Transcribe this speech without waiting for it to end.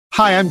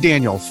Hi, I'm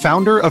Daniel,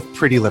 founder of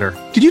Pretty Litter.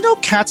 Did you know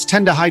cats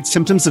tend to hide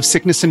symptoms of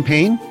sickness and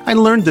pain? I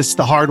learned this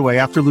the hard way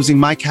after losing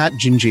my cat,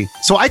 Gingy.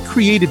 So I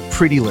created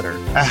Pretty Litter,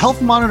 a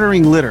health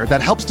monitoring litter that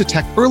helps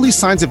detect early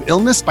signs of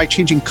illness by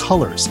changing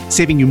colors,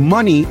 saving you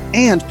money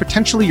and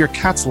potentially your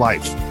cat's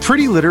life.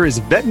 Pretty Litter is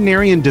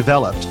veterinarian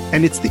developed,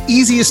 and it's the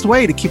easiest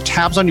way to keep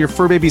tabs on your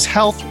fur baby's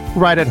health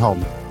right at home.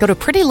 Go to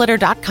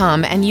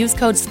prettylitter.com and use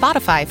code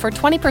SPOTIFY for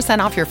 20%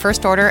 off your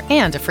first order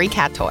and a free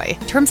cat toy.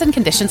 Terms and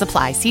conditions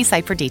apply. See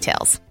site for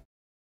details.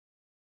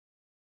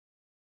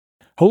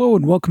 Hello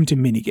and welcome to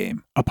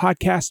Minigame, a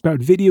podcast about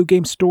video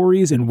game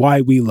stories and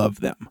why we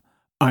love them.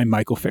 I'm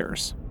Michael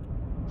Ferris.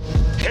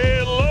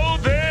 Hello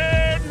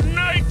there,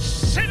 Night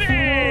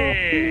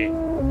City!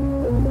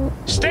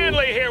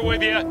 Stanley here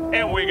with you,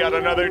 and we got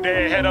another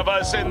day ahead of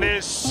us in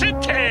this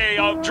city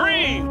of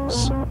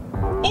dreams.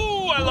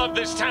 Ooh, I love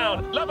this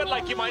town. Love it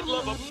like you might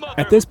love a mother.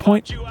 At this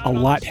point, a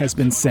lot has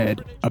been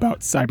said about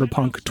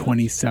Cyberpunk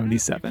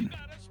 2077.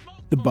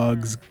 The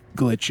bugs,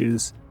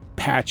 glitches,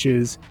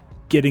 patches,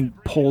 getting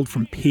pulled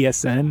from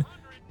PSN,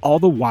 all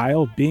the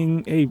while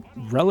being a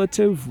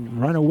relative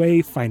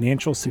runaway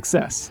financial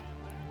success.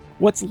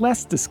 What's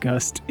less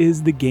discussed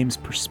is the game's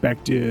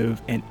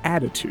perspective and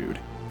attitude.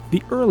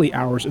 The early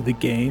hours of the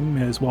game,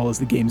 as well as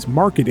the game's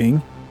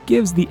marketing,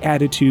 gives the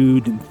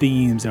attitude and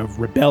themes of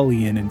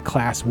rebellion and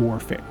class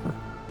warfare.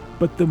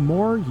 But the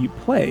more you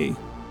play,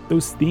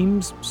 those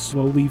themes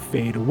slowly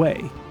fade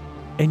away,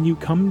 and you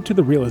come to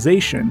the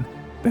realization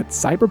that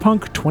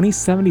Cyberpunk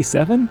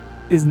 2077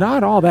 is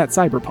not all that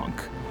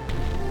cyberpunk.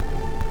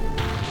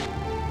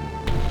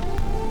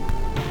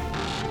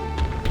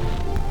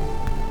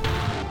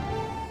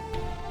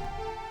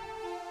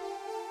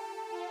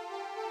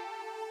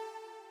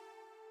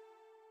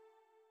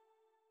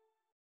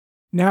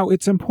 Now,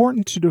 it's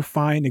important to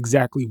define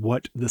exactly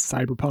what the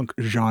cyberpunk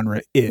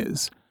genre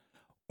is.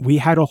 We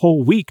had a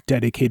whole week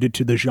dedicated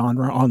to the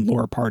genre on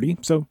Lore Party,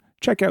 so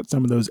check out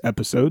some of those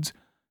episodes.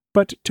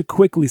 But to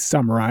quickly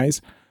summarize,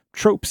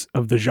 tropes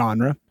of the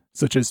genre,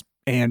 such as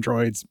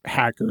androids,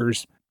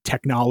 hackers,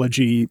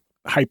 technology,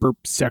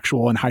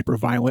 hypersexual and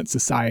hyperviolent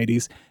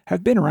societies,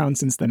 have been around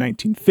since the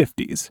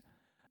 1950s.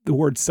 The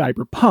word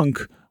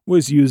cyberpunk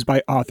was used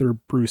by author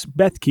Bruce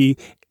Bethke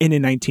in a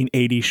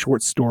 1980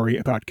 short story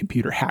about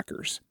computer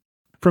hackers.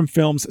 From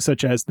films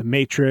such as The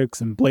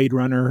Matrix and Blade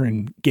Runner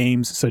and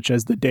games such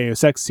as the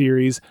Deus Ex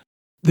series,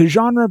 the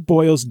genre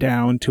boils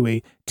down to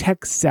a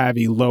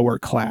tech-savvy lower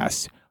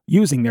class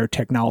using their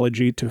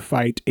technology to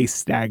fight a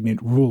stagnant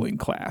ruling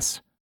class.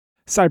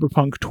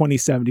 Cyberpunk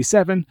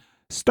 2077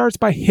 starts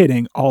by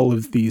hitting all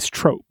of these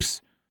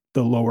tropes.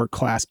 The lower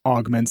class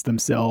augments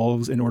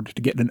themselves in order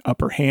to get an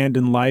upper hand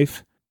in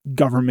life.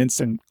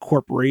 Governments and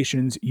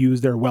corporations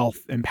use their wealth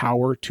and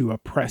power to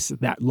oppress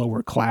that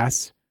lower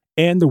class.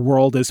 And the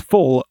world is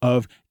full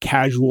of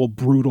casual,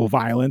 brutal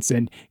violence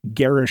and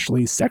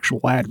garishly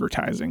sexual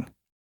advertising.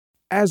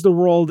 As the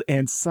world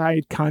and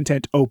side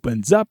content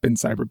opens up in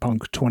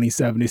Cyberpunk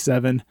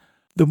 2077,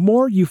 the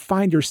more you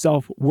find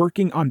yourself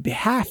working on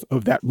behalf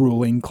of that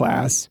ruling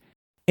class,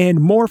 and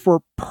more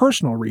for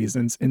personal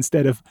reasons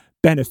instead of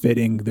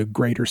benefiting the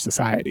greater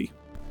society.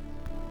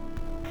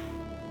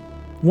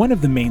 One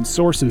of the main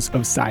sources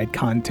of side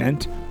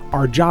content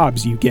are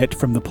jobs you get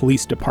from the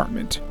police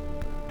department.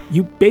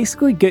 You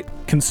basically get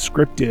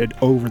conscripted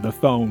over the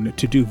phone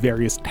to do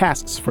various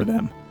tasks for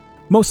them,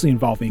 mostly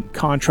involving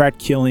contract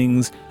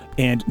killings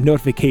and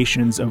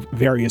notifications of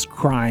various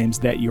crimes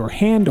that your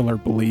handler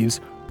believes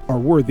are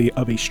worthy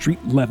of a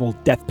street-level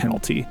death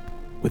penalty,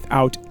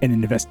 without an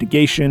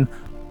investigation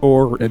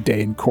or a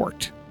day in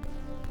court.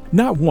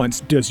 Not once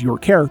does your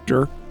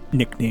character,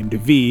 nicknamed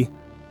V,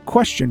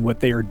 question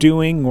what they are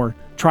doing or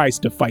tries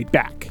to fight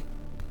back.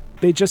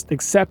 They just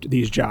accept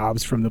these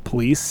jobs from the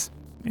police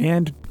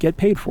and get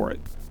paid for it.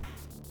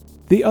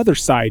 The other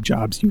side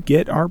jobs you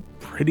get are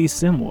pretty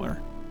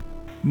similar.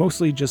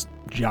 Mostly just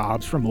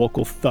jobs from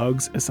local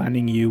thugs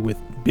assigning you with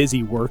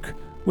busy work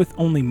with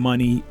only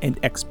money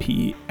and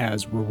XP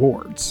as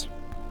rewards.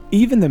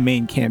 Even the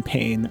main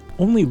campaign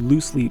only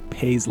loosely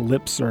pays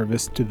lip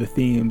service to the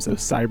themes of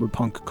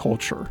cyberpunk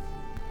culture.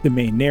 The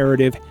main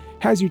narrative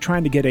has you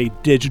trying to get a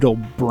digital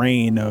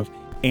brain of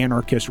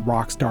anarchist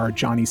rock star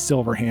Johnny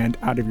Silverhand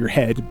out of your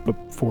head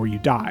before you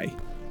die.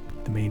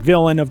 The main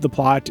villain of the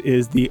plot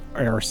is the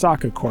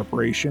Arasaka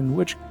Corporation,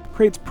 which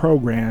creates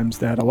programs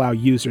that allow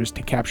users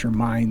to capture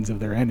minds of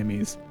their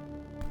enemies.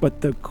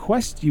 But the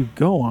quest you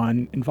go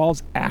on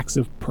involves acts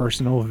of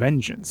personal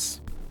vengeance.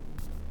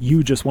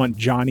 You just want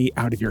Johnny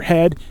out of your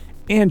head,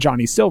 and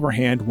Johnny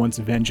Silverhand wants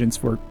vengeance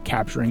for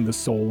capturing the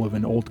soul of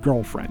an old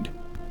girlfriend.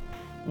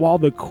 While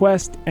the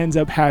quest ends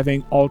up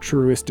having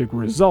altruistic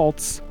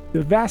results,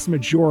 the vast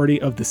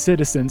majority of the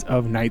citizens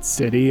of Night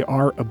City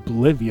are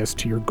oblivious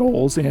to your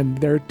goals, and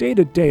their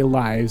day-to-day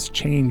lives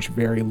change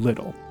very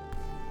little.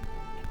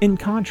 In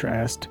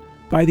contrast,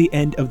 by the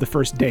end of the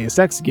first Deus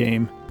Ex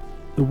game,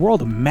 the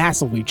world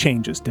massively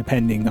changes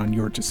depending on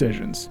your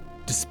decisions.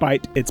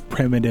 Despite its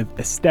primitive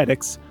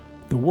aesthetics,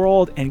 the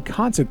world and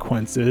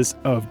consequences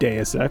of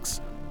Deus Ex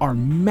are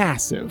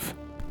massive.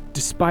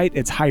 Despite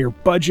its higher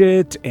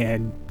budget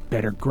and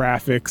better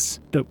graphics,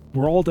 the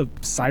world of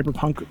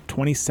Cyberpunk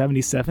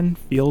 2077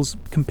 feels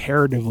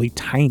comparatively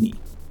tiny.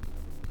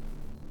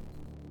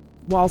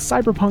 While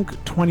Cyberpunk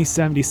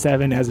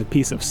 2077 as a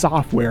piece of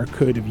software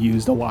could have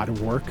used a lot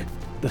of work,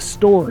 the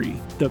story,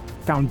 the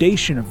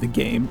foundation of the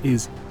game,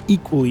 is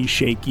equally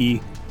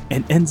shaky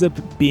and ends up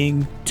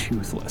being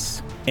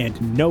toothless, and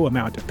no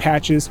amount of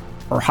patches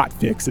or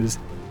hotfixes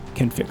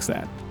can fix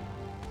that.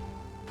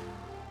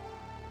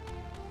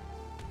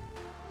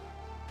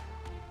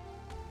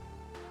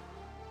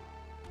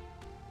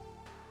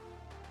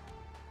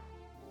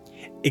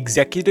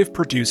 Executive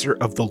producer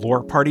of the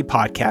Lore Party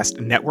Podcast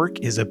Network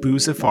is Abu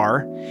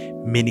Zafar.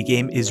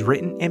 Minigame is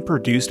written and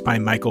produced by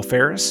Michael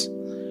Ferris.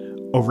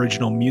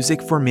 Original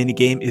music for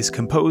Minigame is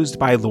composed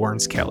by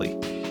Lawrence Kelly.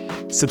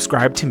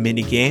 Subscribe to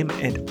Minigame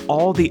and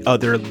all the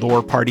other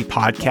Lore Party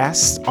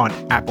podcasts on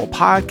Apple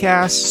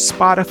Podcasts,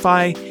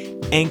 Spotify,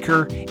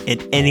 Anchor,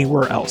 and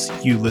anywhere else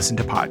you listen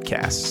to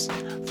podcasts.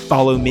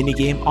 Follow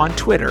Minigame on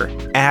Twitter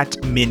at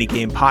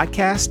Minigame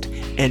Podcast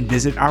and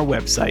visit our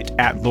website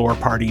at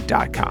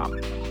loreparty.com.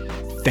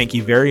 Thank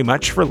you very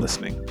much for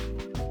listening.